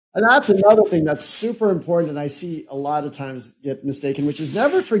And that's another thing that's super important. And I see a lot of times get mistaken, which is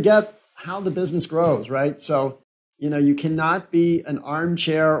never forget how the business grows, right? So, you cannot be an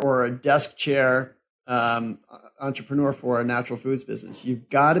armchair or a desk chair entrepreneur for a natural foods business. You've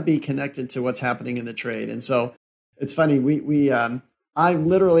got to be connected to what's happening in the trade. And so it's funny, I'm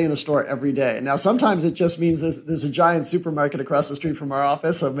literally in a store every day. Now, sometimes it just means there's a giant supermarket across the street from our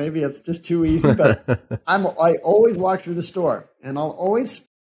office, so maybe it's just too easy. But I always walk through the store, and I'll always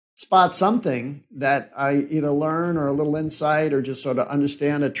spot something that I either learn or a little insight or just sort of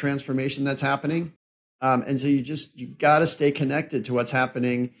understand a transformation that's happening. And so you got to stay connected to what's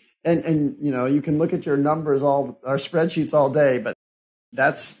happening. And you can look at your numbers, our spreadsheets all day, but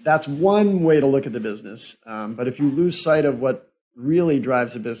that's one way to look at the business. But if you lose sight of what really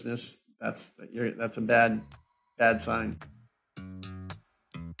drives a business, that's a bad sign.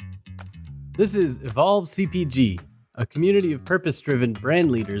 This is Evolve CPG, a community of purpose-driven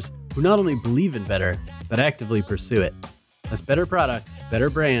brand leaders who not only believe in better, but actively pursue it. That's better products, better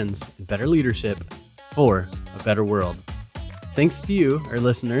brands, and better leadership for a better world. Thanks to you, our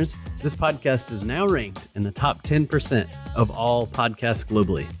listeners, this podcast is now ranked in the top 10% of all podcasts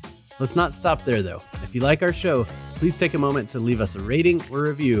globally. Let's not stop there, though. If you like our show, please take a moment to leave us a rating or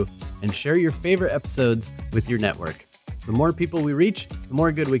review and share your favorite episodes with your network. The more people we reach, the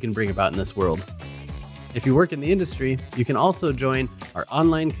more good we can bring about in this world. If you work in the industry, you can also join our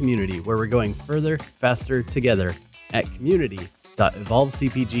online community where we're going further, faster together at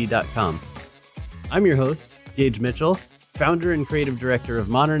community.evolvecpg.com. I'm your host, Gage Mitchell, founder and creative director of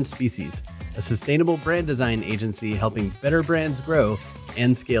Modern Species, a sustainable brand design agency helping better brands grow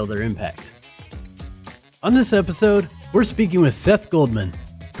and scale their impact. On this episode, we're speaking with Seth Goldman,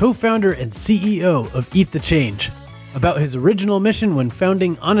 co-founder and CEO of Eat the Change, about his original mission when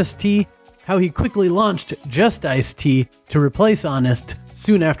founding Honest Tea, how he quickly launched Just Iced Tea to replace Honest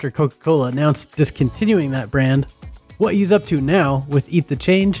soon after Coca-Cola announced discontinuing that brand, what he's up to now with Eat the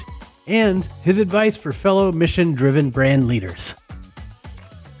Change, and his advice for fellow mission-driven brand leaders.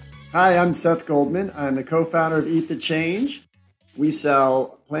 Hi, I'm Seth Goldman. I'm the co-founder of Eat the Change. We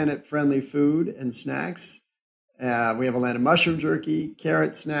sell planet-friendly food and snacks. We have a line of mushroom jerky,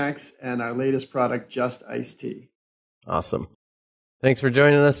 carrot snacks, and our latest product, Just Iced Tea. Awesome. Thanks for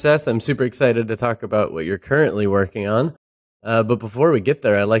joining us, Seth. I'm super excited to talk about what you're currently working on. But before we get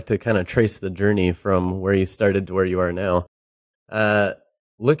there, I'd like to kind of trace the journey from where you started to where you are now.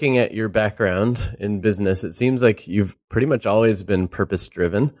 Looking at your background in business, it seems like you've pretty much always been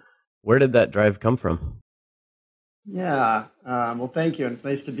purpose-driven. Where did that drive come from? Yeah, well, thank you. And it's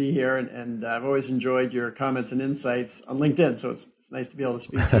nice to be here. And I've always enjoyed your comments and insights on LinkedIn. So it's nice to be able to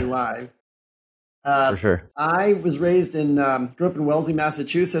speak to you live. For sure. I was raised grew up in Wellesley,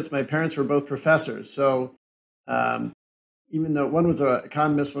 Massachusetts. My parents were both professors. So even though one was an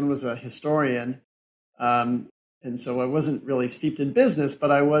economist, one was a historian. And so I wasn't really steeped in business, but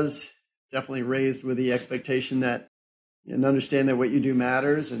I was definitely raised with the expectation that and understand that what you do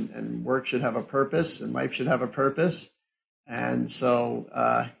matters and work should have a purpose and life should have a purpose. And so,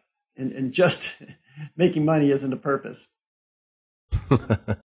 and just making money isn't a purpose.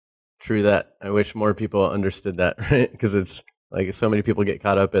 True that. I wish more people understood that, right? Because it's like so many people get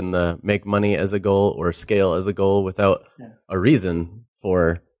caught up in the make money as a goal or scale as a goal without a reason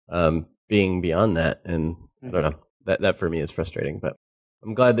for being beyond that. And I don't know, that for me is frustrating, but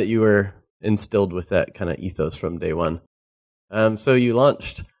I'm glad that you were instilled with that kind of ethos from day one. So you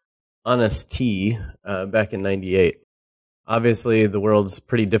launched Honest Tea back in 98. Obviously, the world's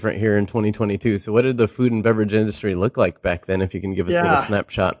pretty different here in 2022. So what did the food and beverage industry look like back then, if you can give us a little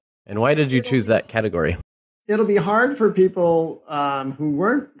snapshot? And why did you choose that category? It'll be hard for people who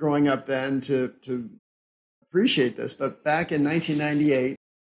weren't growing up then to appreciate this. But back in 1998,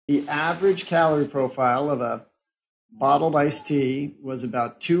 the average calorie profile of a bottled iced tea was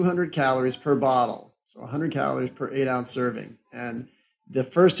about 200 calories per bottle. So 100 calories per 8-ounce serving. And the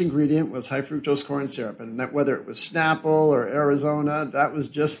first ingredient was high fructose corn syrup. And that, whether it was Snapple or Arizona, that was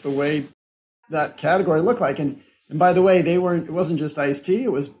just the way that category looked like. And by the way, it wasn't just iced tea.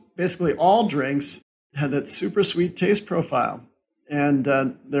 It was basically all drinks had that super sweet taste profile. And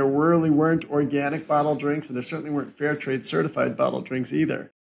there really weren't organic bottled drinks, and there certainly weren't fair trade certified bottled drinks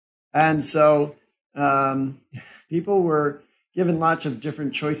either. And so people were given lots of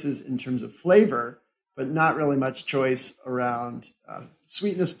different choices in terms of flavor, but not really much choice around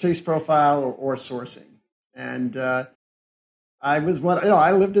sweetness, taste profile, or sourcing. And I was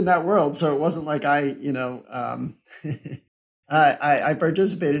I lived in that world, so it wasn't like I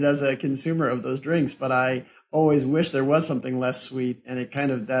participated as a consumer of those drinks, but I always wished there was something less sweet. And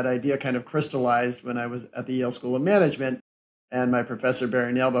that idea kind of crystallized when I was at the Yale School of Management. And my professor,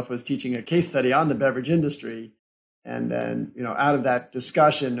 Barry Nailbuff, was teaching a case study on the beverage industry. And then, out of that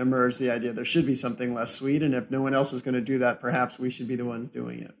discussion emerged the idea there should be something less sweet. And if no one else is going to do that, perhaps we should be the ones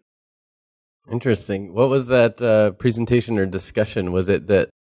doing it. Interesting. What was that presentation or discussion? Was it that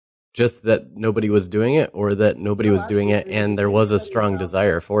just that nobody was doing it, or that nobody was doing it and there was a strong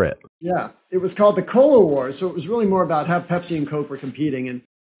desire for it? Yeah, it was called the Cola Wars. So it was really more about how Pepsi and Coke were competing. And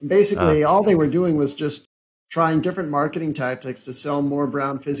basically all they were doing was just trying different marketing tactics to sell more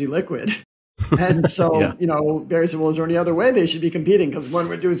brown fizzy liquid. And so, Barry said, well, is there any other way they should be competing? Because one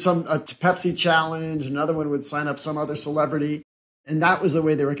would do a Pepsi challenge, another one would sign up some other celebrity. And that was the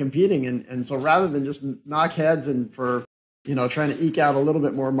way they were competing. And so rather than just knock heads and for, trying to eke out a little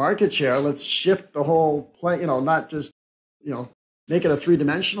bit more market share, let's shift the whole play, not just, make it a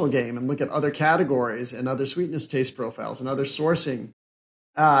three-dimensional game and look at other categories and other sweetness taste profiles and other sourcing.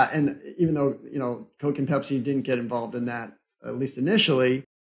 And even though, Coke and Pepsi didn't get involved in that, at least initially,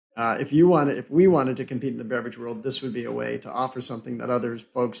 if we wanted to compete in the beverage world, this would be a way to offer something that other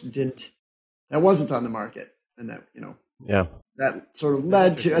folks didn't, that wasn't on the market. And that, that sort of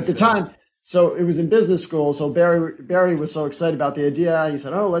led to, at the time, so it was in business school. So Barry was so excited about the idea. He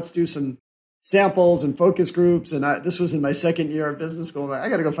said, let's do some samples and focus groups. And this was in my second year of business school. I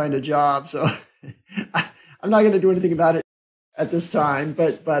got to go find a job. So I'm not going to do anything about it at this time.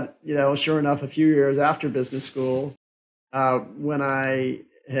 But sure enough, a few years after business school, when I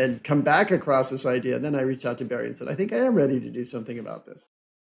had come back across this idea, then I reached out to Barry and said, I think I am ready to do something about this.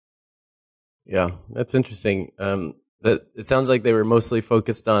 Yeah, that's interesting. That it sounds like they were mostly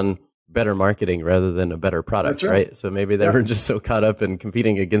focused on better marketing rather than a better product, right? So maybe they were just so caught up in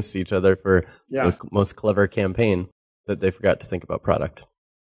competing against each other for the most clever campaign that they forgot to think about product.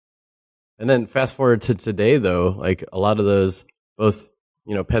 And then fast forward to today, though, like a lot of those, both,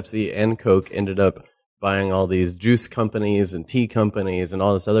 Pepsi and Coke ended up buying all these juice companies and tea companies and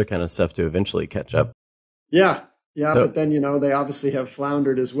all this other kind of stuff to eventually catch up. Yeah. But then, they obviously have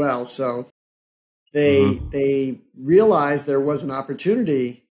floundered as well. So they realized there was an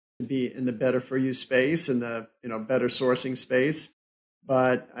opportunity to be in the better for you space and the, better sourcing space.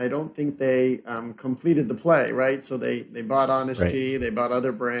 But I don't think they completed the play, right? So they bought Honest Tea, they bought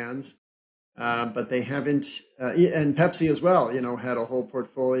other brands, but they haven't, and Pepsi as well, had a whole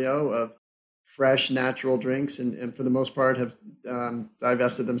portfolio of fresh, natural drinks, and for the most part have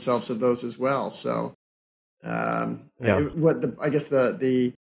divested themselves of those as well. So I guess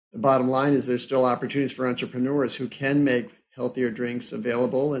the bottom line is there's still opportunities for entrepreneurs who can make healthier drinks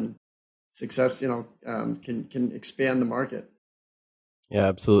available, and success, can expand the market. Yeah,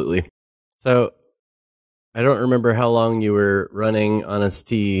 absolutely. So I don't remember how long you were running Honest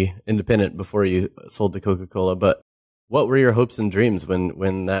Tea independent before you sold to Coca-Cola, but what were your hopes and dreams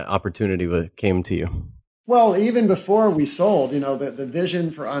when that opportunity came to you? Well, even before we sold, the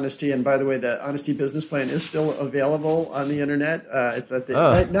vision for Honest Tea, and by the way, the Honest Tea business plan is still available on the internet. It's at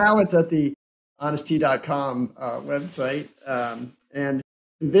right now it's at the honesttea.com website. And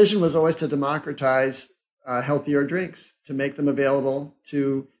the vision was always to democratize healthier drinks, to make them available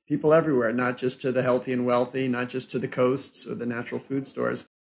to people everywhere, not just to the healthy and wealthy, not just to the coasts or the natural food stores.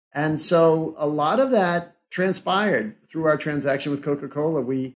 And so a lot of that transpired through our transaction with Coca-Cola.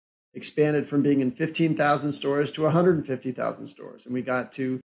 We expanded from being in 15,000 stores to 150,000 stores. And we got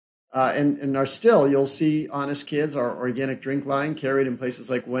to, and are still, you'll see Honest Kids, our organic drink line, carried in places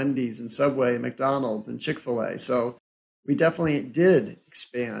like Wendy's and Subway and McDonald's and Chick-fil-A. So we definitely did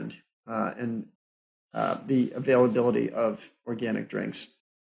expand the availability of organic drinks.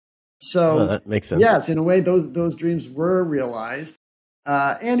 So that makes sense. Yes, in a way, those dreams were realized.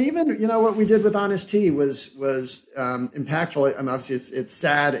 And even, what we did with Honest Tea was impactful. I mean, obviously it's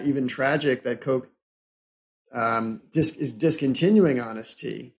sad, even tragic that Coke is discontinuing Honest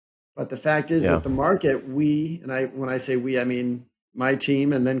Tea. But the fact is that the market, when I say we, I mean my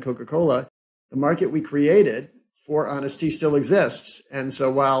team and then Coca-Cola, the market we created for Honest Tea still exists. And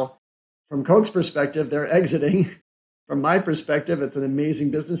so while from Coke's perspective, they're exiting, from my perspective, it's an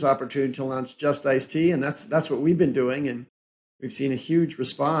amazing business opportunity to launch Just Iced Tea. And that's what we've been doing. And we've seen a huge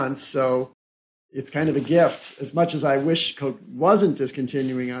response. So it's kind of a gift. As much as I wish Coke wasn't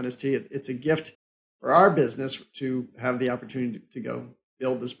discontinuing Honest Tea, it's a gift for our business to have the opportunity to go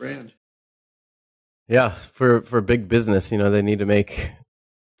build this brand. Yeah, for big business, they need to make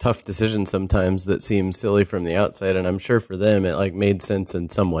tough decisions sometimes that seem silly from the outside. And I'm sure for them, it made sense in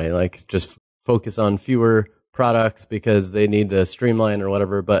some way, just focus on fewer products because they need to streamline or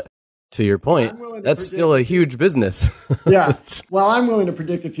whatever. But to your point, that's still a huge business. Yeah. Well, I'm willing to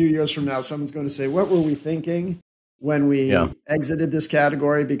predict a few years from now, someone's going to say, what were we thinking when we exited this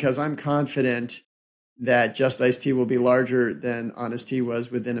category? Because I'm confident that Just Iced Tea will be larger than Honest Tea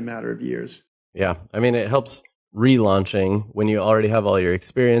was within a matter of years. Yeah. I mean, it helps relaunching when you already have all your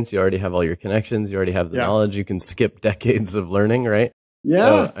experience, you already have all your connections, you already have the knowledge, you can skip decades of learning, right?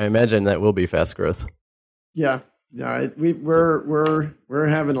 Yeah. So I imagine that will be fast growth. Yeah. Yeah. We're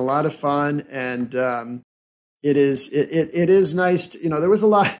having a lot of fun, and it is nice to, there was a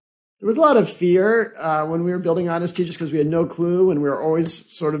lot of fear when we were building Honest Tea, just because we had no clue, and we were always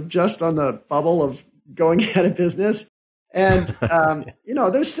sort of just on the bubble of going out of business. And,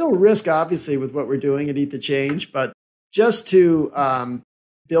 there's still risk, obviously, with what we're doing at Eat the Change, but just to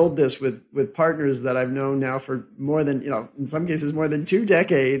build this with partners that I've known now for more than, in some cases, more than 2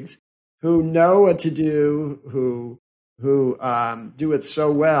 decades, who know what to do, who do it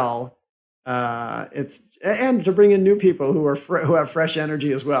so well. And to bring in new people who have fresh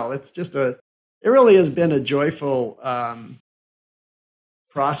energy as well. It's just it really has been a joyful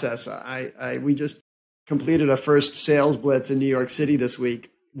process. We just completed a first sales blitz in New York City this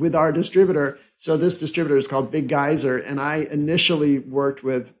week with our distributor. So this distributor is called Big Geyser, and I initially worked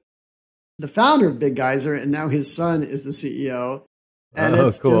with the founder of Big Geyser, and now his son is the CEO. And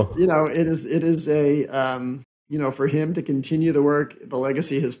it's cool. Just, it is a, for him to continue the work, the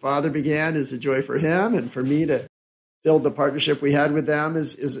legacy his father began is a joy for him. And for me to build the partnership we had with them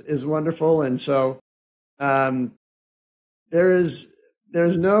is wonderful. And so there's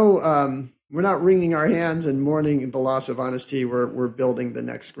no, we're not wringing our hands and mourning the loss of Honest Tea. We're building the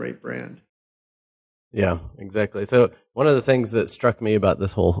next great brand. Yeah, exactly. So one of the things that struck me about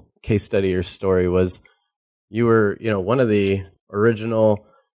this whole case study or story was you were, one of the original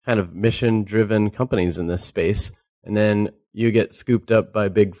kind of mission-driven companies in this space, and then you get scooped up by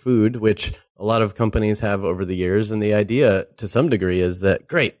Big Food, which a lot of companies have over the years. And the idea, to some degree, is that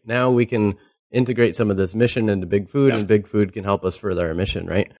great, now we can integrate some of this mission into Big Food, and Big Food can help us further our mission,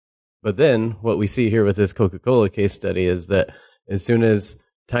 right? But then what we see here with this Coca-Cola case study is that as soon as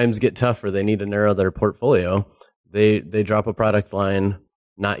times get tough or they need to narrow their portfolio, they drop a product line,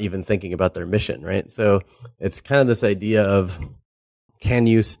 not even thinking about their mission, right? So it's kind of this idea of, can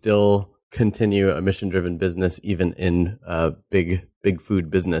you still continue a mission-driven business even in a big food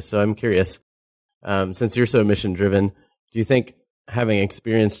business? So I'm curious, since you're so mission-driven, do you think, having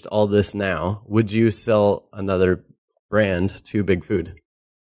experienced all this now, would you sell another brand to Big Food?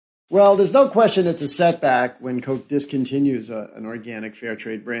 Well, there's no question it's a setback when Coke discontinues an organic fair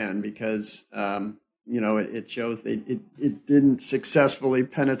trade brand, because it shows it didn't successfully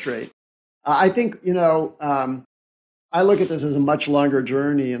penetrate. I think I look at this as a much longer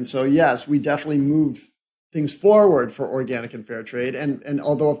journey, and so yes, we definitely move things forward for organic and fair trade. And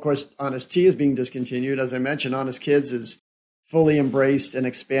although of course Honest Tea is being discontinued, as I mentioned, Honest Kids is fully embraced and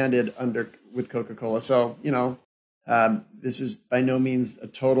expanded with Coca-Cola. So this is by no means a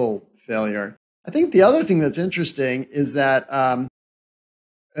total failure. I think the other thing that's interesting is that,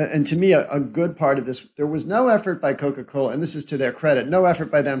 and to me, a good part of this, there was no effort by Coca-Cola, and this is to their credit, no effort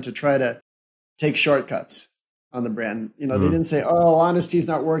by them to try to take shortcuts on the brand. They didn't say, "Oh, Honest Tea's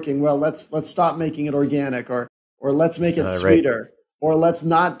not working. Well, let's stop making it organic, or let's make it sweeter, or let's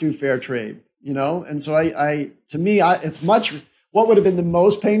not do fair trade." And so to me, it's much. What would have been the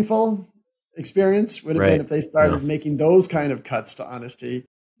most painful experience would have been if they started making those kind of cuts to Honest Tea.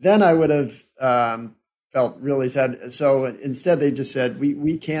 Then I would have felt really sad. So instead, they just said,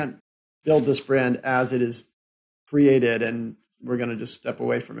 we can't build this brand as it is created, and we're going to just step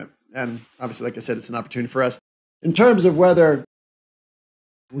away from it. And obviously, like I said, it's an opportunity for us. In terms of whether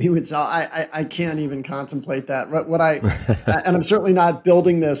we would sell, I can't even contemplate that. And I'm certainly not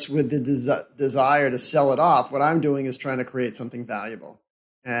building this with the desire to sell it off. What I'm doing is trying to create something valuable.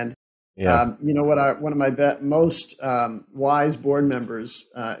 And one of my most wise board members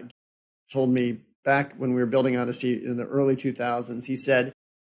told me back when we were building Honest Tea in the early 2000s. He said,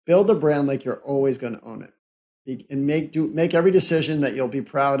 "Build a brand like you're always going to own it, and make every decision that you'll be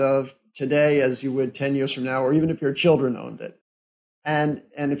proud of today as you would 10 years from now, or even if your children owned it. And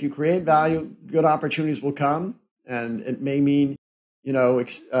if you create value, good opportunities will come, and it may mean,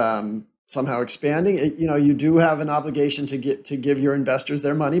 somehow expanding. You do have an obligation to give your investors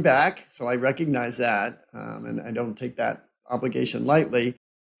their money back. So I recognize that, and I don't take that obligation lightly.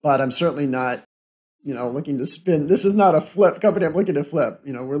 But I'm certainly not, looking to spin. This is not a flip company. I'm looking to flip.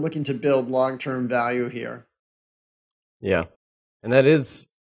 We're looking to build long-term value here. Yeah, and that is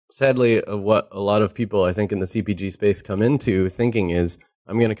sadly what a lot of people, I think, in the CPG space come into thinking is,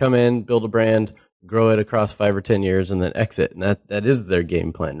 I'm going to come in, build a brand, grow it across 5 or 10 years, and then exit. And that is their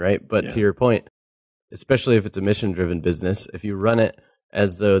game plan, right? But to your point, especially if it's a mission-driven business, if you run it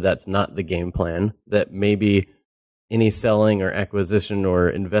as though that's not the game plan, that maybe any selling or acquisition or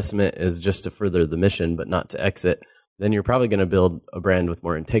investment is just to further the mission, but not to exit, then you're probably going to build a brand with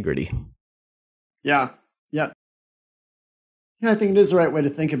more integrity. Yeah. Yeah. Yeah, I think it is the right way to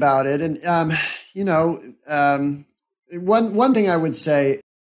think about it. And, one thing I would say,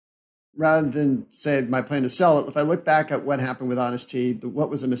 rather than say my plan to sell it, if I look back at what happened with Honest Tea, what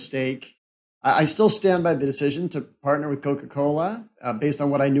was a mistake, I still stand by the decision to partner with Coca-Cola based on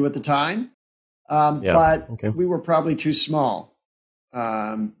what I knew at the time. But we were probably too small.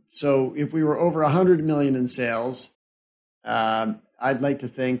 So if we were over 100 million in sales, I'd like to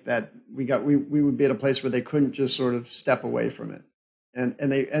think that we would be at a place where they couldn't just sort of step away from it, and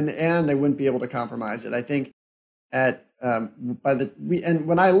they wouldn't be able to compromise it. I think when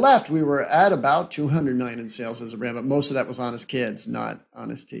I left, we were at about 200 million in sales as a brand, but most of that was Honest Kids, not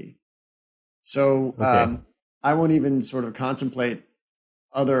Honest Tea. So I won't even sort of contemplate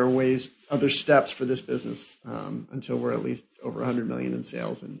other steps for this business until we're at least over 100 million in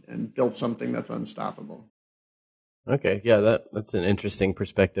sales and build something that's unstoppable. Okay. Yeah, that's an interesting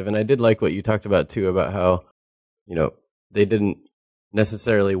perspective. And I did like what you talked about too, about how, they didn't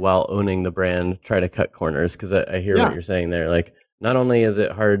necessarily, while owning the brand, try to cut corners. Cause I hear what you're saying there. Like, not only is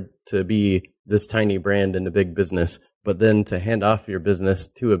it hard to be this tiny brand in a big business, but then to hand off your business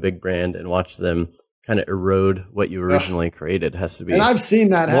to a big brand and watch them kind of erode what you originally created has to be, and I've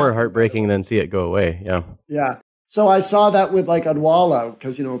seen that more heartbreaking than see it go away. Yeah. Yeah. So I saw that with like Odwalla,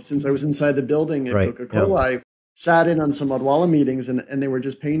 because, since I was inside the building at Coca-Cola, I sat in on some Odwalla meetings and they were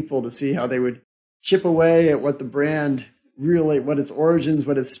just painful to see how they would chip away at what the brand really, what its origins,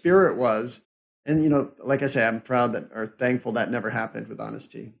 what its spirit was. And, like I say, I'm proud or thankful that never happened with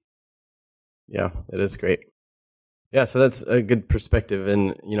Honest Tea. Yeah, it is great. Yeah, so that's a good perspective.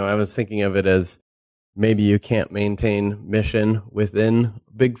 And, I was thinking of it as maybe you can't maintain mission within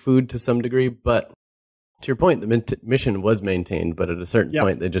big food to some degree, but to your point, the mission was maintained, but at a certain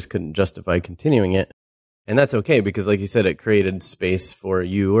point, they just couldn't justify continuing it. And that's okay, because like you said, it created space for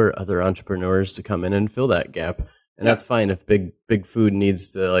you or other entrepreneurs to come in and fill that gap. And that's fine if big food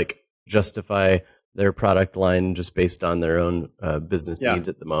needs to justify their product line just based on their own business needs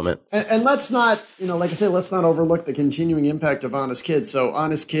at the moment. And let's not, like I say, let's not overlook the continuing impact of Honest Kids. So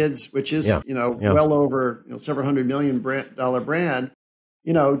Honest Kids, which is, well over several $100 million brand,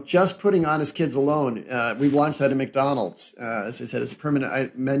 just putting Honest Kids alone, we've launched that in McDonald's, as I said, as a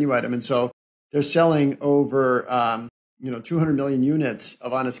permanent menu item. And so they're selling over, 200 million units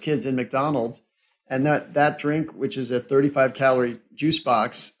of Honest Kids in McDonald's. And that drink, which is a 35 calorie juice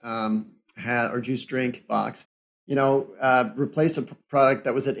box, or juice drink box, replaced a product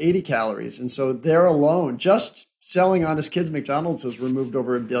that was at 80 calories. And so they're alone, just selling Honest Kids McDonald's has removed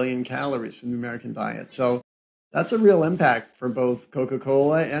over 1 billion calories from the American diet. So that's a real impact for both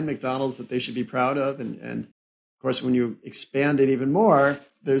Coca-Cola and McDonald's that they should be proud of. And of course, when you expand it even more,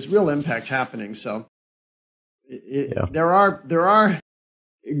 there's real impact happening. So there are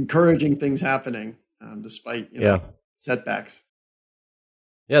encouraging things happening despite setbacks.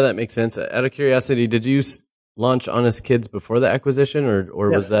 Yeah, that makes sense. Out of curiosity, did you launch Honest Kids before the acquisition, or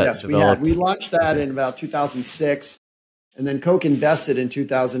was that developed? We launched that in about 2006, and then Coke invested in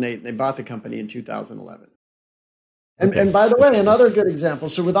 2008, and they bought the company in 2011. And by the way, another good example.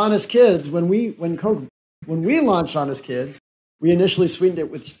 So with Honest Kids, when we launched Honest Kids, we initially sweetened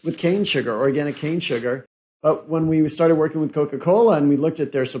it with cane sugar, organic cane sugar. But when we started working with Coca-Cola and we looked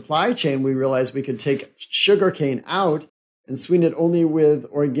at their supply chain, we realized we could take sugar cane out and sweeten it only with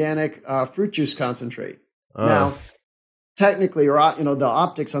organic fruit juice concentrate. Now, technically, the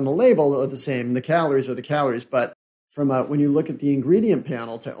optics on the label are the same. The calories are the calories. But from when you look at the ingredient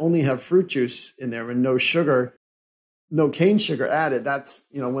panel, to only have fruit juice in there and no sugar, no cane sugar added, that's,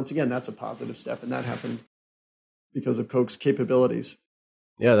 once again, that's a positive step. And that happened because of Coke's capabilities.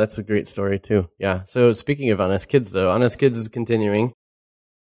 Yeah, that's a great story too. Yeah. So speaking of Honest Kids, though, Honest Kids is continuing.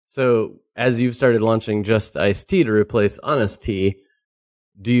 So as you've started launching Just Iced Tea to replace Honest Tea,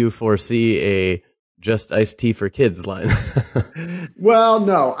 do you foresee a Just Iced Tea for Kids line? Well,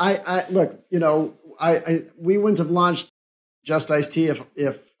 no. I look, we wouldn't have launched Just Iced Tea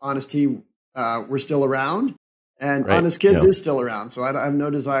if Honest Tea were still around, and Honest Kids is still around. So I have no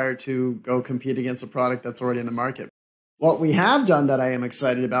desire to go compete against a product that's already in the market. What we have done that I am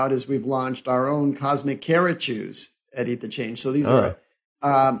excited about is we've launched our own Cosmic Carrot Chews at Eat the Change. So these are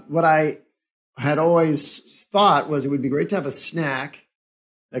what I had always thought was it would be great to have a snack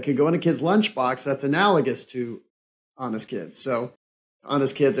that could go in a kid's lunchbox that's analogous to Honest Kids. So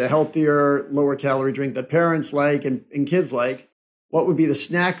Honest Kids, a healthier, lower calorie drink that parents like and kids like. What would be the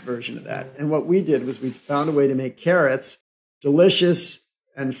snack version of that? And what we did was we found a way to make carrots delicious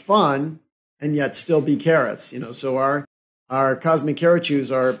and fun and yet still be carrots. So our Cosmic Carrot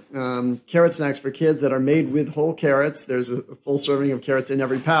Chews are carrot snacks for kids that are made with whole carrots. There's a full serving of carrots in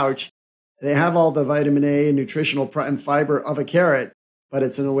every pouch. They have all the vitamin A and nutritional and fiber of a carrot, but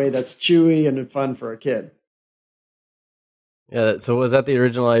it's in a way that's chewy and fun for a kid. Yeah. So was that the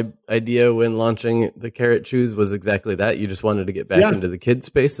original idea when launching the Carrot Chews? Was exactly that? You just wanted to get back into the kids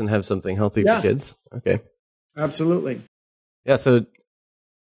space and have something healthy for kids? Okay. Absolutely. Yeah. So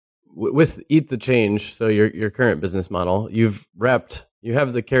with Eat the Change, so your current business model, you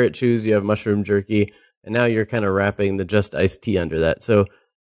have the Carrot Chews, you have mushroom jerky, and now you're kind of wrapping the Just Iced Tea under that. So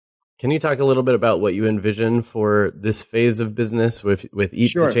can you talk a little bit about what you envision for this phase of business with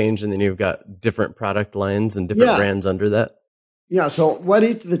Eat the Change, and then you've got different product lines and different brands under that? Yeah, so what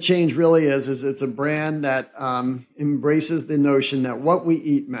Eat the Change really is it's a brand that embraces the notion that what we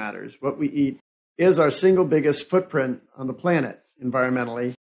eat matters. What we eat is our single biggest footprint on the planet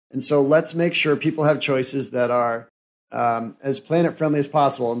environmentally. And so let's make sure people have choices that are as planet friendly as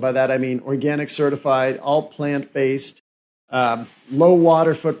possible. And by that, I mean organic certified, all plant-based, low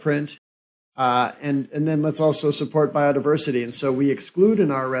water footprint, and then let's also support biodiversity. And so we exclude in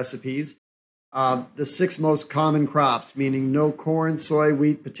our recipes the 6 most common crops, meaning no corn, soy,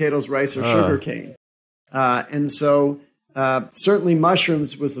 wheat, potatoes, rice, or sugarcane. And so certainly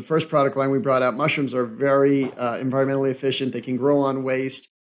mushrooms was the first product line we brought out. Mushrooms are very environmentally efficient. They can grow on waste.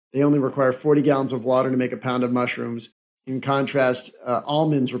 They only require 40 gallons of water to make a pound of mushrooms. In contrast,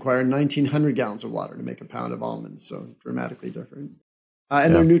 almonds require 1,900 gallons of water to make a pound of almonds, so dramatically different.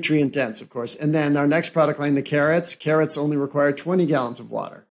 And they're nutrient dense, of course. And then our next product line, the carrots. Carrots only require 20 gallons of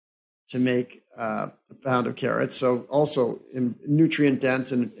water to make a pound of carrots, so also nutrient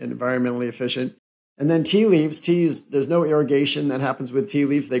dense and environmentally efficient. And then tea leaves. There's no irrigation that happens with tea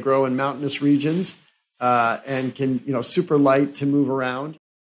leaves. They grow in mountainous regions and can, super light to move around.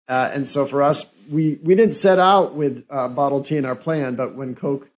 And so for us, we didn't set out with bottled tea in our plan, but when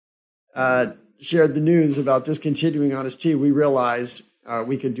Coke shared the news about discontinuing honest tea, we realized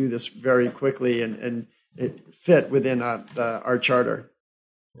we could do this very quickly and it fit within our charter.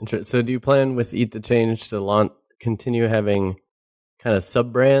 So do you plan with Eat the Change to continue having kind of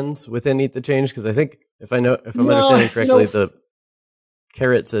sub-brands within Eat the Change? Because I think if I'm understanding correctly, the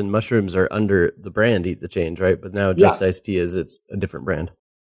carrots and mushrooms are under the brand Eat the Change, right? But now Just Iced Tea it's a different brand.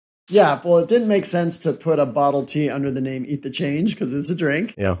 Yeah, well, it didn't make sense to put a bottled tea under the name Eat the Change because it's a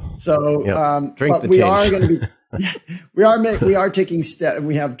drink. Yeah. So, drink but the we change. are going to be, we are taking steps, and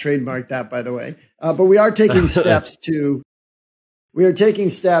we have trademarked that, by the way. But we are taking steps to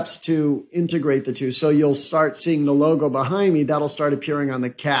integrate the two. So you'll start seeing the logo behind me. That'll start appearing on the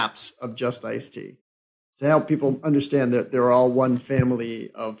caps of Just Iced Tea to help people understand that they're all one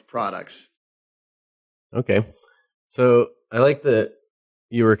family of products. Okay. So I like that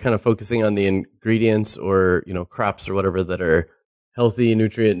you were kind of focusing on the ingredients or, crops or whatever that are healthy,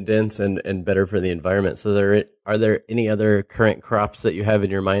 nutrient dense, and better for the environment. So are there any other current crops that you have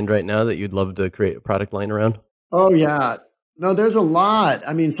in your mind right now that you'd love to create a product line around? Oh, yeah. No, there's a lot.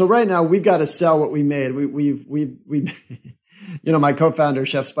 I mean, so right now we've got to sell what we made. We my co-founder,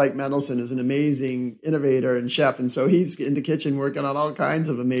 Chef Spike Mendelsohn, is an amazing innovator and chef. And so he's in the kitchen working on all kinds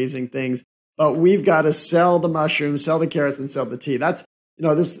of amazing things. But we've got to sell the mushrooms, sell the carrots, and sell the tea. That's,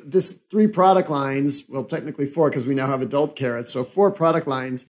 this 3 product lines, well, technically 4 because we now have adult carrots. So 4 product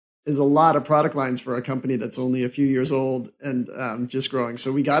lines is a lot of product lines for a company that's only a few years old and just growing.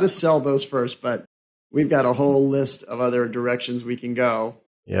 So we got to sell those first, but we've got a whole list of other directions we can go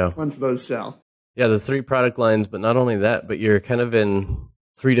once those sell. Yeah, the 3 product lines, but not only that, but you're kind of in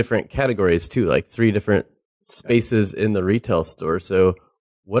 3 different categories too, like 3 different spaces in the retail store. So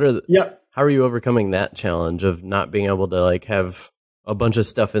how are you overcoming that challenge of not being able to have a bunch of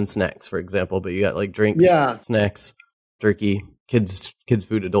stuff in snacks, for example, but you got drinks, snacks, jerky, kids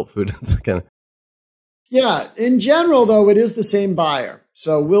food, adult food. It's in general, though, it is the same buyer.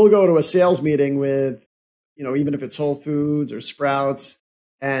 So we'll go to a sales meeting with, even if it's Whole Foods or Sprouts,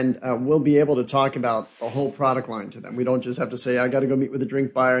 and we'll be able to talk about a whole product line to them. We don't just have to say, I got to go meet with the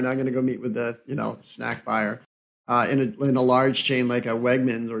drink buyer, and I'm going to go meet with the, snack buyer. In a large chain like a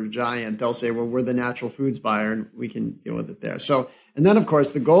Wegmans or Giant, they'll say, well, we're the natural foods buyer, and we can deal with it there. So, and then, of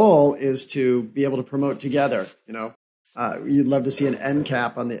course, the goal is to be able to promote together. You'd love to see an end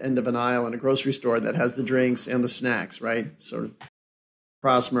cap on the end of an aisle in a grocery store that has the drinks and the snacks, right? Sort of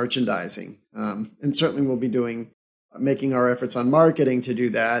cross-merchandising. And certainly we'll be making our efforts on marketing to do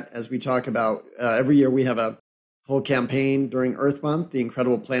that. As we talk about, every year we have a whole campaign during Earth Month, the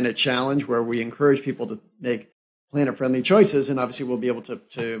Incredible Planet Challenge, where we encourage people to make planet-friendly choices. And obviously we'll be able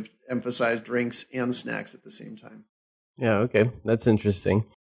to emphasize drinks and snacks at the same time. Yeah, okay. That's interesting.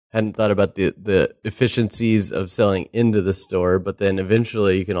 hadn't thought about the efficiencies of selling into the store, but then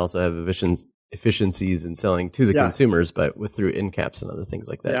eventually you can also have efficiencies in selling to the consumers, but through end caps and other things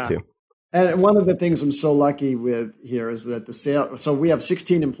like that too. And one of the things I'm so lucky with here is that so we have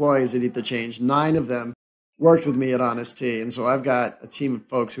 16 employees at Eat the Change. 9 of them worked with me at Honest Tea. And so I've got a team of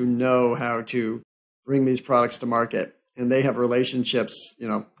folks who know how to bring these products to market. And they have relationships,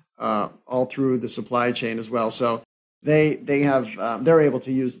 all through the supply chain as well. So they're able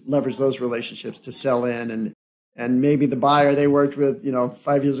to leverage those relationships to sell in, and maybe the buyer they worked with,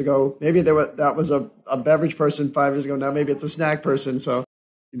 5 years ago, maybe that was a beverage person 5 years ago. Now maybe it's a snack person. So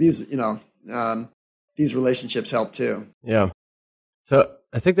these relationships help too. Yeah. So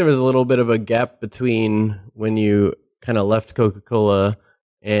I think there was a little bit of a gap between when you kind of left Coca-Cola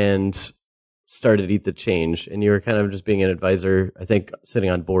and started Eat the Change, and you were kind of just being an advisor, I think, sitting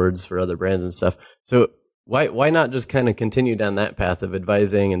on boards for other brands and stuff. So why not just kind of continue down that path of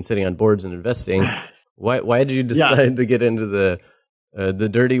advising and sitting on boards and investing? Why did you decide to get into the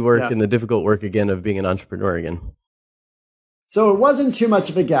dirty work and the difficult work again of being an entrepreneur again? So it wasn't too much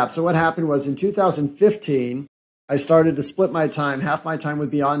of a gap. So what happened was in 2015, I started to split my time, half my time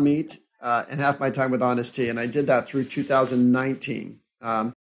with Beyond Meat and half my time with Honest Tea. And I did that through 2019.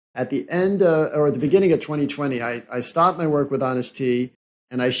 At the end or the beginning of 2020, I stopped my work with Honest Tea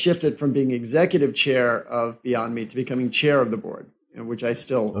and I shifted from being executive chair of Beyond Meat to becoming chair of the board, which I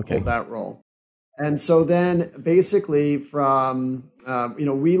still hold that role. And so then basically from,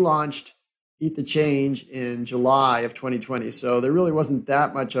 we launched Eat the Change in July of 2020. So there really wasn't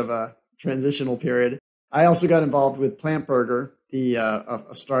that much of a transitional period. I also got involved with Plant Burger, a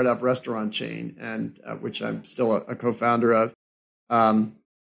startup restaurant chain, and which I'm still a co-founder of.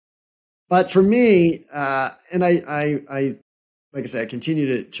 But for me, and I like I said, I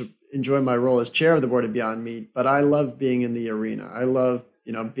continue to enjoy my role as chair of the board of Beyond Meat, but I love being in the arena. I love,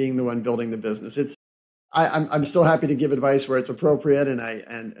 being the one building the business. I'm still happy to give advice where it's appropriate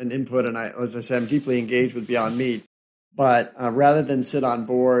and input. And as I said, I'm deeply engaged with Beyond Meat, but rather than sit on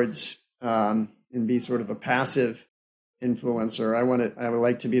boards and be sort of a passive influencer, I would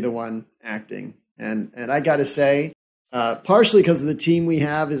like to be the one acting. And I got to say, partially because of the team we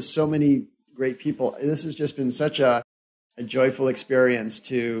have is so many great people. This has just been such a joyful experience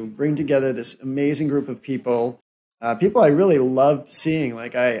to bring together this amazing group of people. People I really love seeing.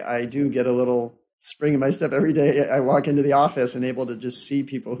 Like I do get a little spring in my step every day. I walk into the office and able to just see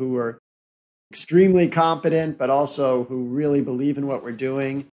people who are extremely competent, but also who really believe in what we're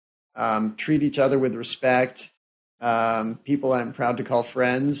doing, treat each other with respect, people I'm proud to call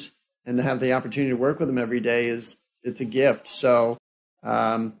friends, and to have the opportunity to work with them every day it's a gift. So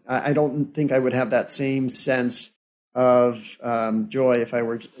I don't think I would have that same sense of joy if I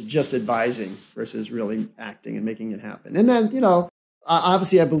were just advising versus really acting and making it happen. And then,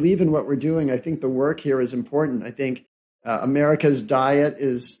 obviously I believe in what we're doing. I think the work here is important. I think America's diet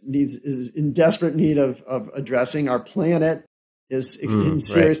is in desperate need of addressing. Our planet is in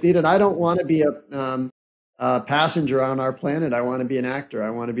serious need. And I don't want to be a passenger on our planet. I want to be an actor. I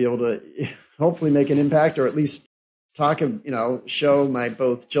want to be able to hopefully make an impact, or at least show my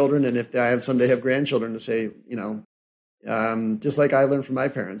both children, and if I someday have grandchildren, to say, just like I learned from my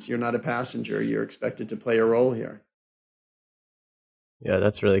parents, you're not a passenger. You're expected to play a role here. Yeah,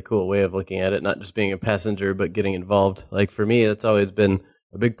 that's a really cool way of looking at it, not just being a passenger, but getting involved. Like for me, that's always been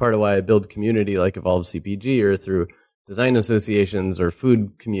a big part of why I build community like Evolve CPG or through design associations or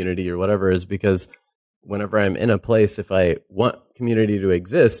food community or whatever, is because whenever I'm in a place, if I want community to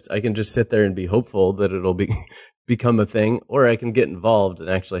exist, I can just sit there and be hopeful that it'll become a thing, or I can get involved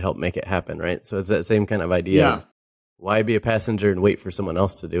and actually help make it happen, right? So it's that same kind of idea. Yeah. Why be a passenger and wait for someone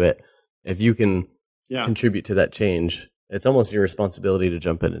else to do it? If you can contribute to that change, it's almost your responsibility to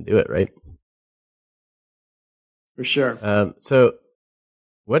jump in and do it, right? For sure. So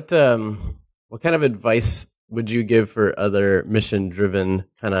what kind of advice would you give for other mission-driven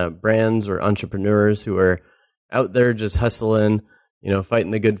kind of brands or entrepreneurs who are out there just hustling,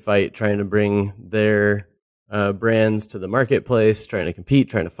 fighting the good fight, trying to bring their brands to the marketplace, trying to compete,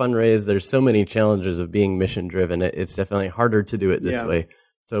 trying to fundraise? There's so many challenges of being mission-driven. It's definitely harder to do it this way.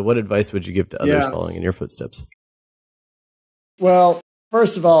 So what advice would you give to others following in your footsteps? Well,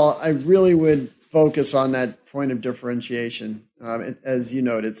 first of all, I really would focus on that point of differentiation. As you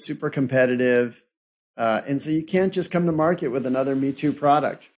noted, it's super competitive. And so you can't just come to market with another Me Too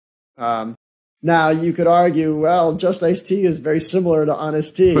product. Now, you could argue, well, Just Iced Tea is very similar to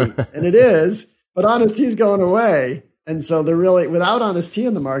Honest Tea. And it is, but Honest Tea is going away. And so without Honest Tea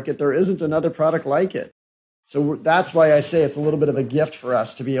in the market, there isn't another product like it. So that's why I say it's a little bit of a gift for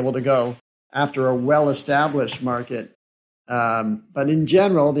us to be able to go after a well-established market But in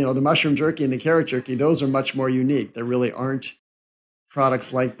general, the mushroom jerky and the carrot jerky, those are much more unique. There really aren't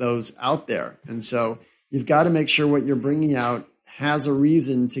products like those out there. And so you've got to make sure what you're bringing out has a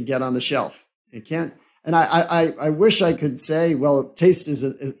reason to get on the shelf. It can't. And I wish I could say, well, taste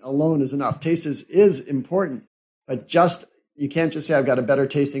alone is enough. Taste is important, but you can't just say I've got a better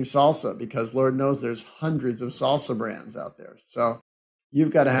tasting salsa, because Lord knows there's hundreds of salsa brands out there. So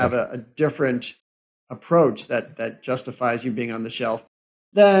you've got to have a different approach that justifies you being on the shelf.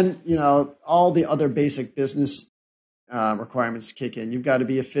 Then, all the other basic business requirements kick in. You've got to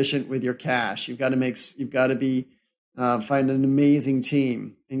be efficient with your cash. You've got to find an amazing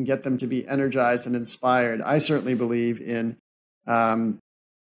team and get them to be energized and inspired. I certainly believe in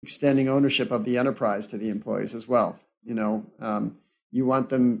extending ownership of the enterprise to the employees as well. You want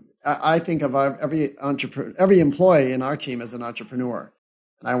them. I think of every employee in our team as an entrepreneur,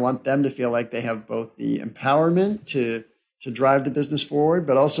 and I want them to feel like they have both the empowerment to drive the business forward,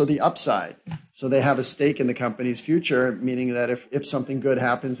 but also the upside. So they have a stake in the company's future, meaning that if something good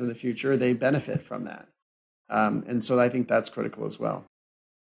happens in the future, they benefit from that. And so I think that's critical as well.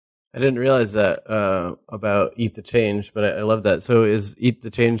 I didn't realize that about Eat the Change, but I love that. So is Eat the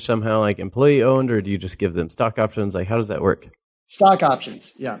Change somehow like employee owned, or do you just give them stock options? Like, how does that work? Stock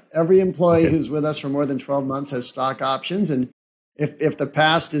options. Yeah. Every employee who's with us for more than 12 months has stock options. And if the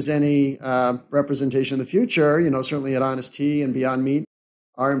past is any representation of the future, certainly at Honest Tea and Beyond Meat,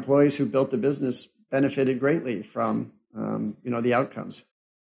 our employees who built the business benefited greatly from, the outcomes.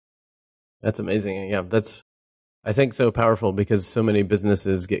 That's amazing. Yeah. That's, I think, so powerful, because so many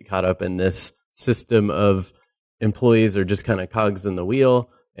businesses get caught up in this system of employees are just kind of cogs in the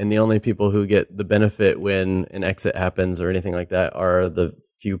wheel, and the only people who get the benefit when an exit happens or anything like that are the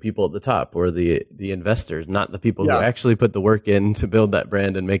few people at the top, or the investors, not the people who actually put the work in to build that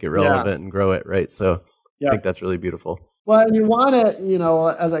brand and make it relevant and grow it, right? So I think that's really beautiful. Well, and you want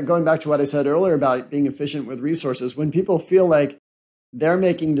to, going back to what I said earlier about being efficient with resources, when people feel like they're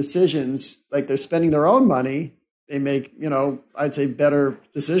making decisions, like they're spending their own money, they make, I'd say better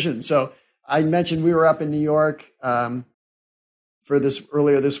decisions. So I mentioned we were up in New York for this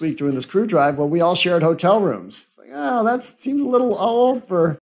earlier this week doing this crew drive. Well, we all shared hotel rooms. It's like, that seems a little old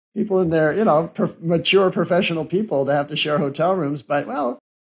for people in their, mature professional people to have to share hotel rooms. But well,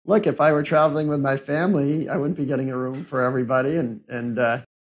 look, if I were traveling with my family, I wouldn't be getting a room for everybody.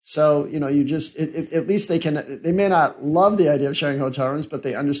 So, you just, at least they may not love the idea of sharing hotel rooms, but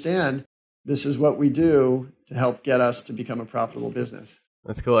they understand this is what we do to help get us to become a profitable business.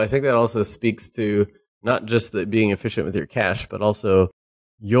 That's cool. I think that also speaks to not just the being efficient with your cash, but also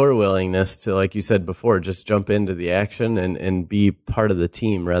your willingness to, like you said before, just jump into the action and be part of the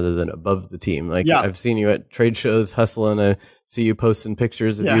team rather than above the team. Like I've seen you at trade shows hustling. I see you posting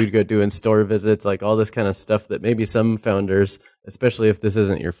pictures of you go doing store visits, like all this kind of stuff that maybe some founders, especially if this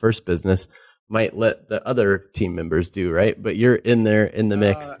isn't your first business, might let the other team members do, right? But you're in there in the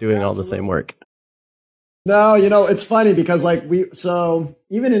mix doing all the same work. No, it's funny because so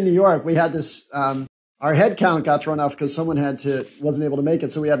even in New York, we had this, our head count got thrown off because someone wasn't able to make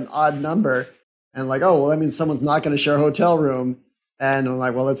it. So we had an odd number and that means someone's not going to share a hotel room. And I'm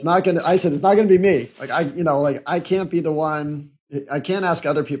like, well, I said, it's not going to be me. I can't be the one, I can't ask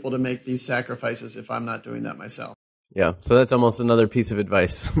other people to make these sacrifices if I'm not doing that myself. Yeah. So that's almost another piece of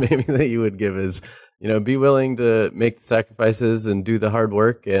advice maybe that you would give is, be willing to make the sacrifices and do the hard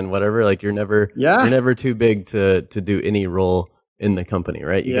work and whatever. Like you're never too big to do any role in the company,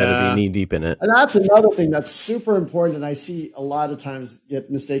 right? You got to be knee deep in it. And that's another thing that's super important. And I see a lot of times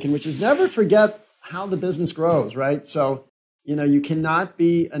get mistaken, which is never forget how the business grows, right? So, you cannot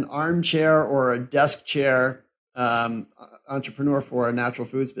be an armchair or a desk chair entrepreneur for a natural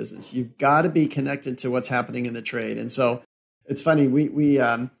foods business. You've got to be connected to what's happening in the trade. And so it's funny,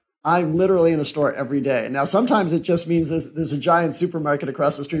 I'm literally in a store every day. Now, sometimes it just means there's a giant supermarket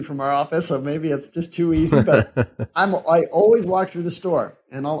across the street from our office, so maybe it's just too easy. But I always walk through the store,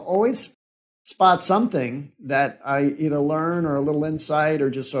 and I'll always spot something that I either learn or a little insight or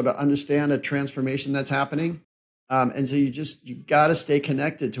just sort of understand a transformation that's happening. And so you got to stay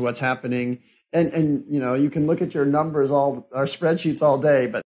connected to what's happening. And you can look at your numbers, our spreadsheets all day,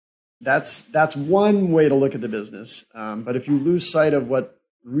 but that's one way to look at the business. But if you lose sight of what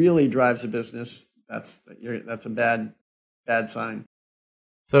really drives a business, that's a bad sign.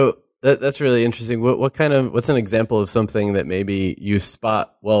 So that's really interesting. What's an example of something that maybe you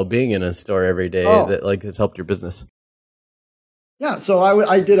spot while being in a store every day that has helped your business? Yeah. So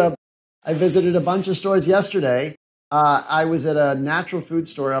I visited a bunch of stores yesterday. I was at a natural food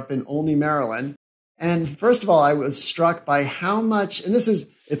store up in Olney, Maryland. And first of all, I was struck by how much, and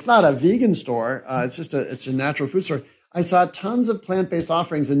it's not a vegan store. It's a natural food store. I saw tons of plant-based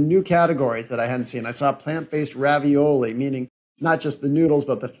offerings in new categories that I hadn't seen. I saw plant-based ravioli, meaning not just the noodles,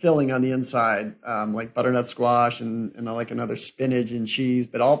 but the filling on the inside, like butternut squash and like another spinach and cheese,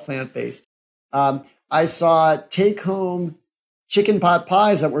 but all plant-based. I saw take-home chicken pot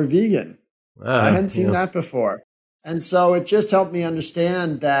pies that were vegan. I hadn't seen that before. And so it just helped me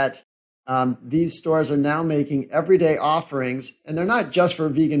understand that these stores are now making everyday offerings, and they're not just for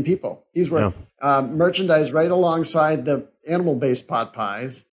vegan people. These were merchandise right alongside the animal-based pot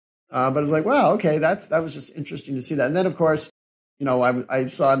pies. But it was like, wow, okay, that was just interesting to see that. And then, of course, I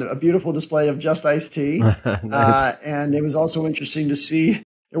saw a beautiful display of Just Iced Tea. Nice. And it was also interesting to see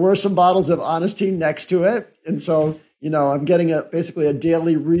there were some bottles of Honest Tea next to it. And so, I'm getting basically a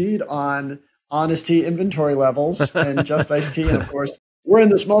daily read on Honest Tea inventory levels and Just Iced Tea. And of course, we're in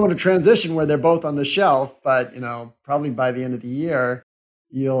this moment of transition where they're both on the shelf, but, probably by the end of the year,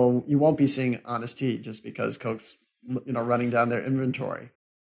 you won't be seeing Honest Tea just because Coke's, running down their inventory.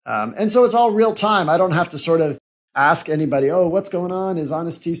 And so it's all real time. I don't have to sort of ask anybody, oh, what's going on? Is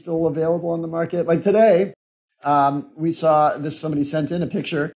Honest Tea still available on the market? Like today, we saw this, somebody sent in a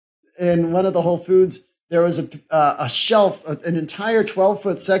picture in one of the Whole Foods. There was a shelf, an entire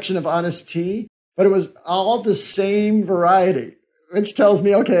 12-foot section of Honest Tea, but it was all the same variety, which tells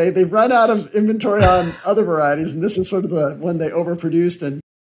me, okay, they've run out of inventory on other varieties, and this is sort of the one they overproduced, and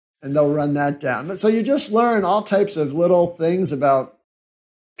they'll run that down. So you just learn all types of little things about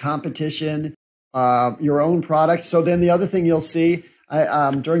competition, your own product. So then the other thing you'll see,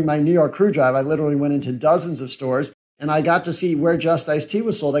 during my New York crew drive, I literally went into dozens of stores and I got to see where Just Iced Tea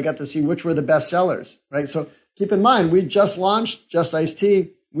was sold. I got to see which were the best sellers, right? So keep in mind, we just launched Just Iced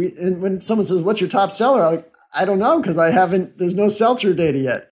Tea. And when someone says, what's your top seller? I'm like, I don't know, because there's no sell-through data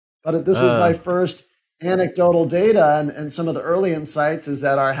yet. But this was my first anecdotal data. And some of the early insights is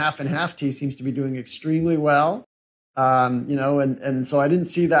that our half and half tea seems to be doing extremely well. And so I didn't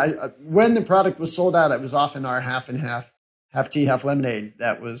see that when the product was sold out, it was often our half and half tea, half lemonade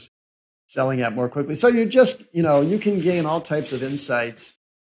that was selling out more quickly. So you just, you can gain all types of insights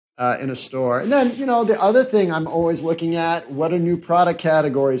in a store. And then, the other thing I'm always looking at, what are new product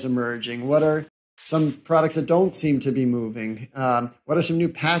categories emerging? What are some products that don't seem to be moving? What are some new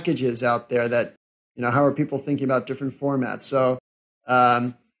packages out there that, how are people thinking about different formats? So,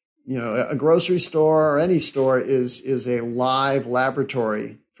 a grocery store or any store is a live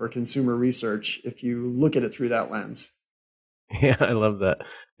laboratory for consumer research if you look at it through that lens. Yeah, I love that.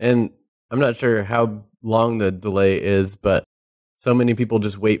 And I'm not sure how long the delay is, but so many people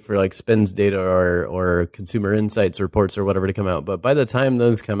just wait for like spends data or consumer insights reports or whatever to come out. But by the time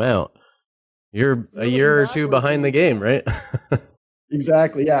those come out, you're a year or two behind the game, right?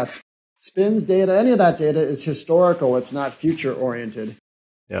 Exactly. Yes. Spins data, any of that data is historical. It's not future oriented.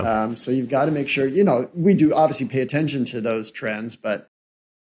 Yeah. So you've got to make sure, we do obviously pay attention to those trends, but,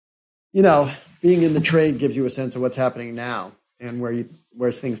 being in the trade gives you a sense of what's happening now and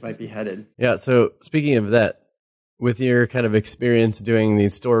where things might be headed. Yeah. So speaking of that, with your kind of experience doing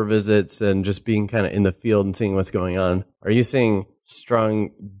these store visits and just being kind of in the field and seeing what's going on, are you seeing strong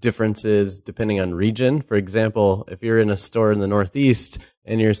differences depending on region? For example, if you're in a store in the Northeast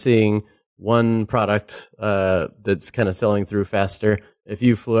and you're seeing one product that's kind of selling through faster, if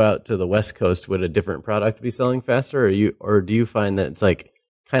you flew out to the West Coast, would a different product be selling faster, or do you find that it's like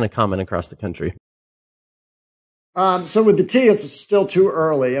kind of common across the country? So with the tea, it's still too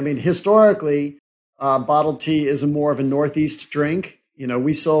early. I mean, historically, bottled tea is more of a Northeast drink.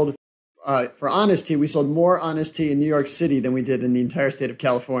 We sold, for Honest Tea, we sold more Honest Tea in New York City than we did in the entire state of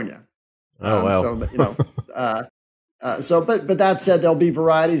California. Oh, wow. But that said, there'll be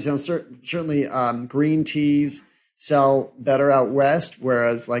varieties. Certainly green teas sell better out west,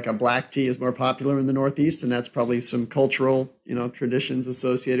 whereas like a black tea is more popular in the Northeast, and that's probably some cultural, traditions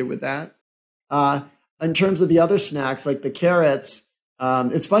associated with that. In terms of the other snacks, like the carrots,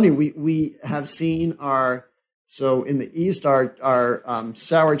 it's funny, we have seen so in the East, our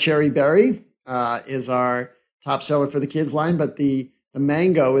sour cherry berry is our top seller for the kids line, but the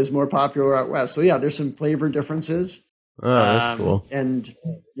mango is more popular out west. So yeah, there's some flavor differences. Oh, that's cool. And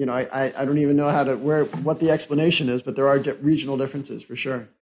I don't even know what the explanation is, but there are regional differences for sure.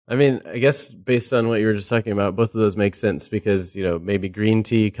 I mean, I guess based on what you were just talking about, both of those make sense because, maybe green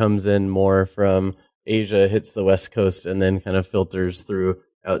tea comes in more from Asia, hits the West Coast, and then kind of filters through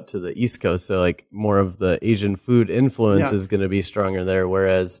out to the East Coast. So like more of the Asian food influence is going to be stronger there,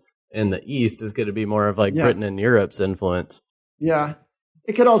 whereas in the East is going to be more of like Britain and Europe's influence. Yeah.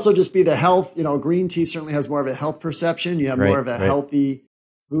 It could also just be the health. Green tea certainly has more of a health perception. You have more of a healthy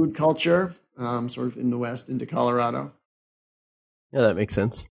food culture, sort of in the West into Colorado. Yeah, that makes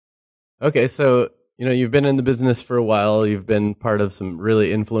sense. Okay, so, you've been in the business for a while. You've been part of some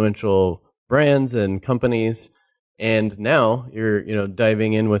really influential brands and companies, and now you're,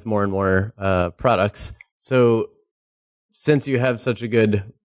 diving in with more and more products. So since you have such a good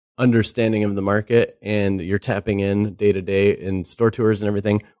understanding of the market and you're tapping in day to day in store tours and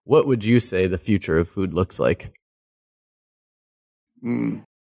everything, what would you say the future of food looks like?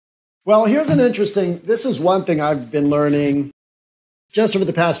 Well, here's this is one thing I've been learning just over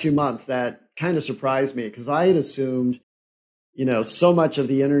the past few months that kind of surprised me, because I had assumed, so much of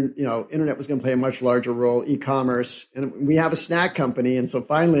the internet was going to play a much larger role, e-commerce, and we have a snack company. And so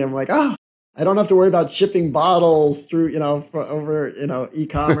finally I'm like, I don't have to worry about shipping bottles through, over,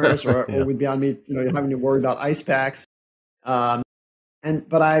 e-commerce or with Beyond Meat, having to worry about ice packs.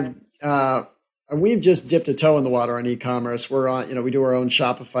 We've just dipped a toe in the water on e-commerce. We're on, we do our own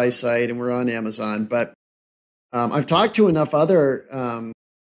Shopify site and we're on Amazon. But I've talked to enough other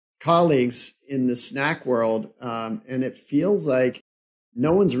colleagues in the snack world, and it feels like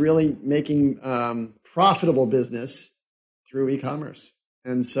no one's really making profitable business through e-commerce.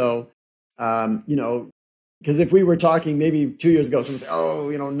 And so, because if we were talking maybe 2 years ago, someone said,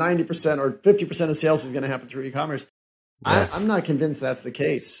 90% or 50% of sales is going to happen through e-commerce. Yeah. I'm not convinced that's the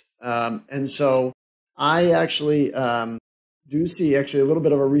case. And so I actually do see a little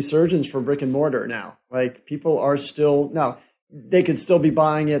bit of a resurgence for brick and mortar now. Like people are still, now they could still be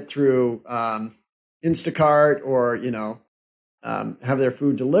buying it through Instacart or, have their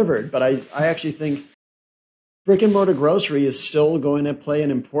food delivered. But I actually think brick and mortar grocery is still going to play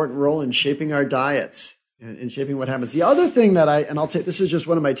an important role in shaping our diets and shaping what happens. The other thing that this is just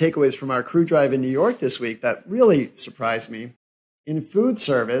one of my takeaways from our crew drive in New York this week that really surprised me. In food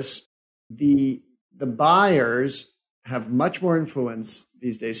service, the buyers have much more influence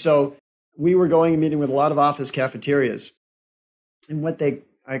these days. So we were going and meeting with a lot of office cafeterias. And what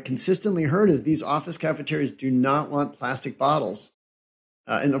I consistently heard is these office cafeterias do not want plastic bottles.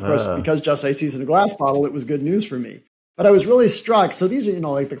 And of course, because Just Ice sees in a glass bottle, it was good news for me. But I was really struck. So these are,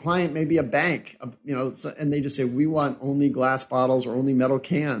 like the client may be a bank, and they just say, we want only glass bottles or only metal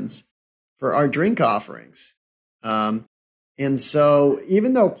cans for our drink offerings. And so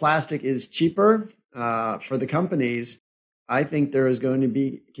even though plastic is cheaper for the companies, I think there is going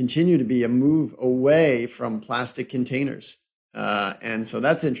to continue to be a move away from plastic containers. And so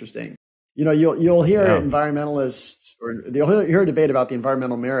that's interesting. You'll hear environmentalists, or you'll hear a debate about the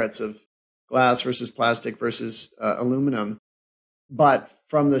environmental merits of glass versus plastic versus aluminum. But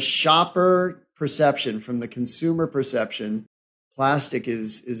from the shopper perception, from the consumer perception, plastic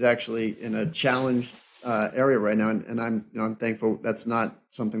is actually in a challenged area right now. And I'm thankful that's not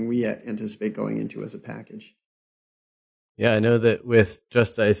something we anticipate going into as a package. Yeah, I know that with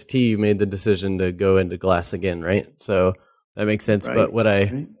Just Iced Tea, you made the decision to go into glass again, right? So that makes sense. Right. But what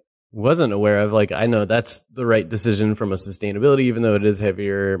I wasn't aware of, I know that's the right decision from a sustainability, even though it is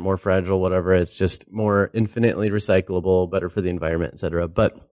heavier, more fragile, whatever. It's just more infinitely recyclable, better for the environment, et cetera.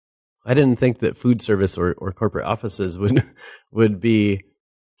 But I didn't think that food service or corporate offices would be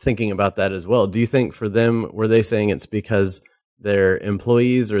thinking about that as well. Do you think for them, were they saying it's because their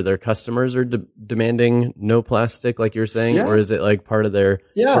employees or their customers are demanding no plastic, like you're saying? Yeah. Or is it part of their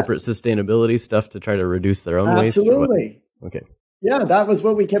corporate sustainability stuff to try to reduce their own waste? Absolutely. Okay. Yeah, that was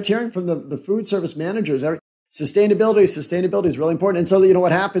what we kept hearing from the food service managers. Sustainability is really important. And so,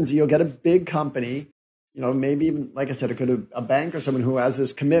 what happens, you'll get a big company, maybe even, like I said, it could have a bank or someone who has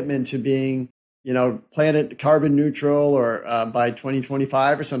this commitment to being, planet carbon neutral or by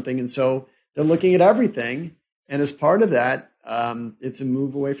 2025 or something. And so they're looking at everything. And as part of that, it's a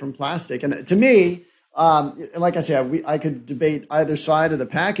move away from plastic. And to me, like I said, I could debate either side of the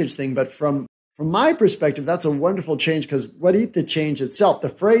package thing, but from my perspective, that's a wonderful change, because what Eat the Change itself, the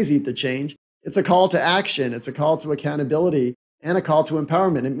phrase Eat the Change, it's a call to action. It's a call to accountability and a call to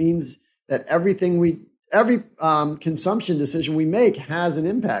empowerment. It means that every consumption decision we make has an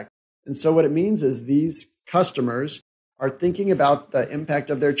impact. And so what it means is these customers are thinking about the impact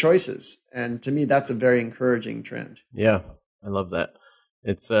of their choices. And to me, that's a very encouraging trend. Yeah, I love that.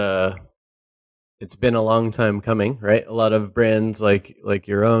 It's been a long time coming, right? A lot of brands like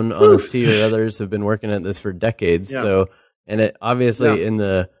your own, Honest Tea or others have been working at this for decades. Yeah. So, and it obviously in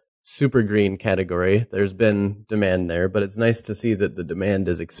the super green category, there's been demand there, but it's nice to see that the demand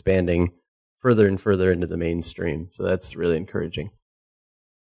is expanding further and further into the mainstream. So that's really encouraging.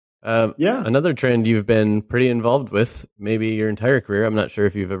 Another trend you've been pretty involved with, maybe your entire career. I'm not sure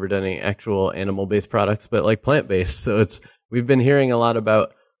if you've ever done any actual animal-based products, but plant-based. So we've been hearing a lot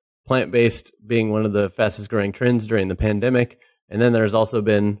about plant-based being one of the fastest growing trends during the pandemic. And then there's also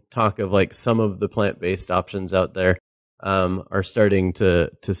been talk of some of the plant-based options out there. are starting to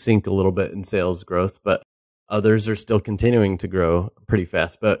sink a little bit in sales growth, but others are still continuing to grow pretty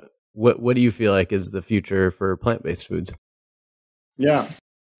fast. But what do you feel like is the future for plant-based foods? Yeah.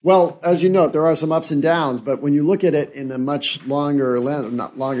 Well, as you know, there are some ups and downs, but when you look at it in a much longer lens,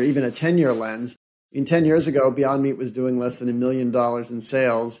 not longer, even a 10-year lens, 10 years ago, Beyond Meat was doing less than $1 million in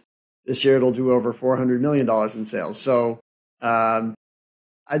sales. This year, it'll do over $400 million in sales. So I'd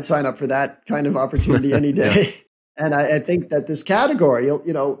sign up for that kind of opportunity any day. And I think that this category,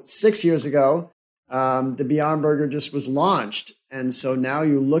 6 years ago, the Beyond Burger just was launched. And so now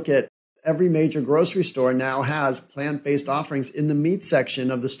you look at every major grocery store now has plant-based offerings in the meat section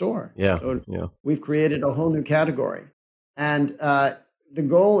of the store. So we've created a whole new category. And the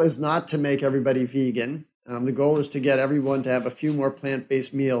goal is not to make everybody vegan. The goal is to get everyone to have a few more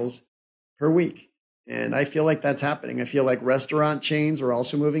plant-based meals per week. And I feel like that's happening. I feel like restaurant chains are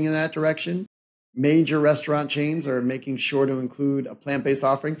also moving in that direction. Major restaurant chains are making sure to include a plant-based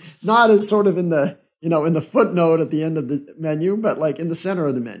offering, not as sort of in the footnote at the end of the menu, but like in the center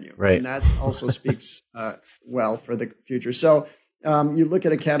of the menu. Right. And that also speaks well for the future. So you look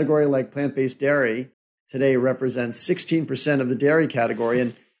at a category like plant-based dairy today represents 16% of the dairy category,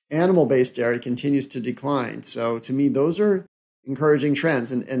 and animal-based dairy continues to decline. So to me, those are encouraging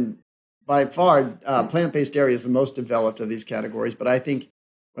trends. And by far, plant-based dairy is the most developed of these categories. But I think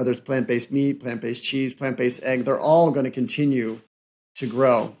whether it's plant-based meat, plant-based cheese, plant-based egg, they're all going to continue to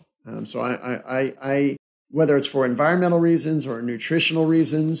grow. So I whether it's for environmental reasons or nutritional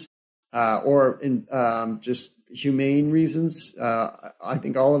reasons or in just humane reasons, I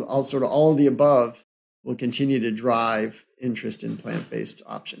think all of the above will continue to drive interest in plant-based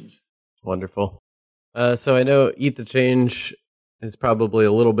options. Wonderful. So I know Eat the Change is probably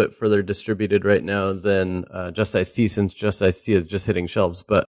a little bit further distributed right now than Just Iced Tea, since Just Iced Tea is just hitting shelves.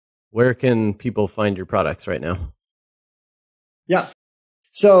 But where can people find your products right now? Yeah.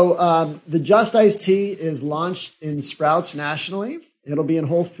 So the Just Iced Tea is launched in Sprouts nationally. It'll be in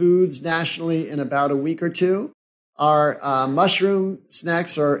Whole Foods nationally in about a week or two. Our mushroom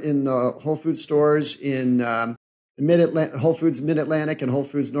snacks are in the Whole Foods stores in Whole Foods Mid-Atlantic and Whole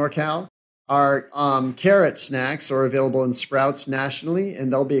Foods NorCal. Our carrot snacks are available in Sprouts nationally,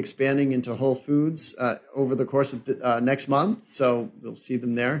 and they'll be expanding into Whole Foods over the course of next month. So we'll see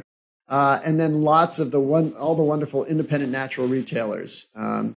them there. And then lots of all the wonderful independent natural retailers,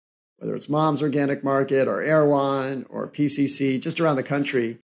 whether it's Mom's Organic Market or Erewhon or PCC, just around the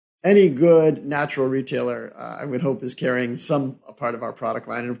country. Any good natural retailer, I would hope, is carrying some part of our product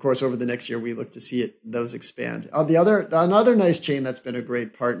line. And of course, over the next year, we look to see those expand. Another nice chain that's been a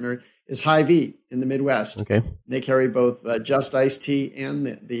great partner is Hy-Vee in the Midwest. Okay. They carry both Just Iced Tea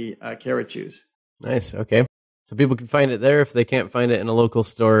and the carrot juice. Nice. Okay. So people can find it there if they can't find it in a local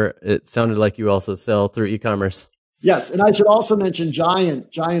store. It sounded like you also sell through e-commerce. Yes. And I should also mention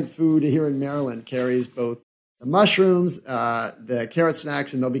Giant Food here in Maryland carries both the mushrooms, the carrot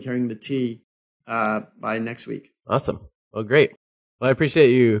snacks, and they'll be carrying the tea by next week. Awesome. Well, great. Well, I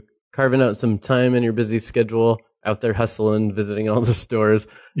appreciate you carving out some time in your busy schedule out there hustling, visiting all the stores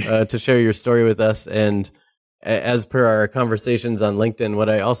to share your story with us. And as per our conversations on LinkedIn, what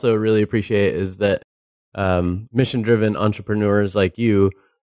I also really appreciate is that mission-driven entrepreneurs like you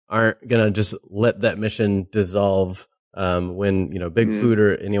aren't going to just let that mission dissolve when Big Food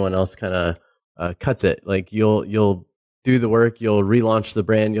or anyone else kind of cuts it. Like you'll do the work, you'll relaunch the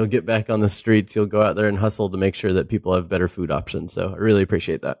brand, you'll get back on the streets, you'll go out there and hustle to make sure that people have better food options. So I really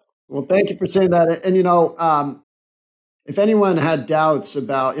appreciate that. Well, thank you for saying that. And if anyone had doubts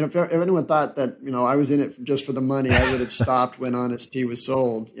about, if anyone thought that, I was in it just for the money, I would have stopped when Honest Tea was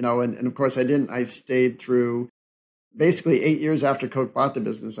sold, and of course I didn't. I stayed through basically 8 years after Coke bought the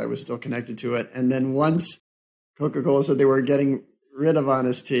business. I was still connected to it. And then once Coca-Cola said they were getting rid of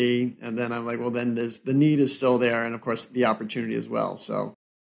Honest Tea, and then I'm like, well, then the need is still there. And of course the opportunity as well. So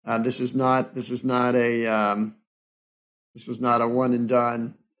this was not a one and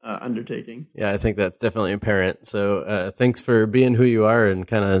done undertaking. Yeah, I think that's definitely apparent. So thanks for being who you are and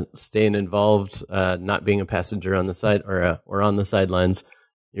kind of staying involved, not being a passenger on the side or on the sidelines.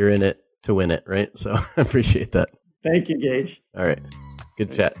 You're in it to win it, right? So I appreciate that. Thank you, Gage. All right.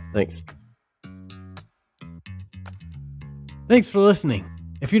 Good chat. Thanks. Thanks for listening.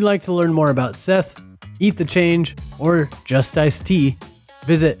 If you'd like to learn more about Seth, Eat the Change, or Just Iced Tea,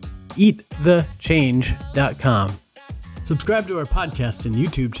 visit eatthechange.com. Subscribe to our podcast and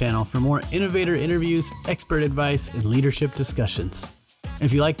YouTube channel for more innovator interviews, expert advice, and leadership discussions.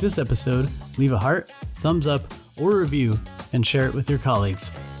 If you like this episode, leave a heart, thumbs up, or review, and share it with your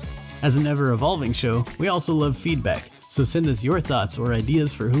colleagues. As an ever-evolving show, we also love feedback, so send us your thoughts or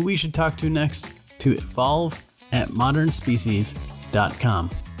ideas for who we should talk to next to evolve at modernspecies.com.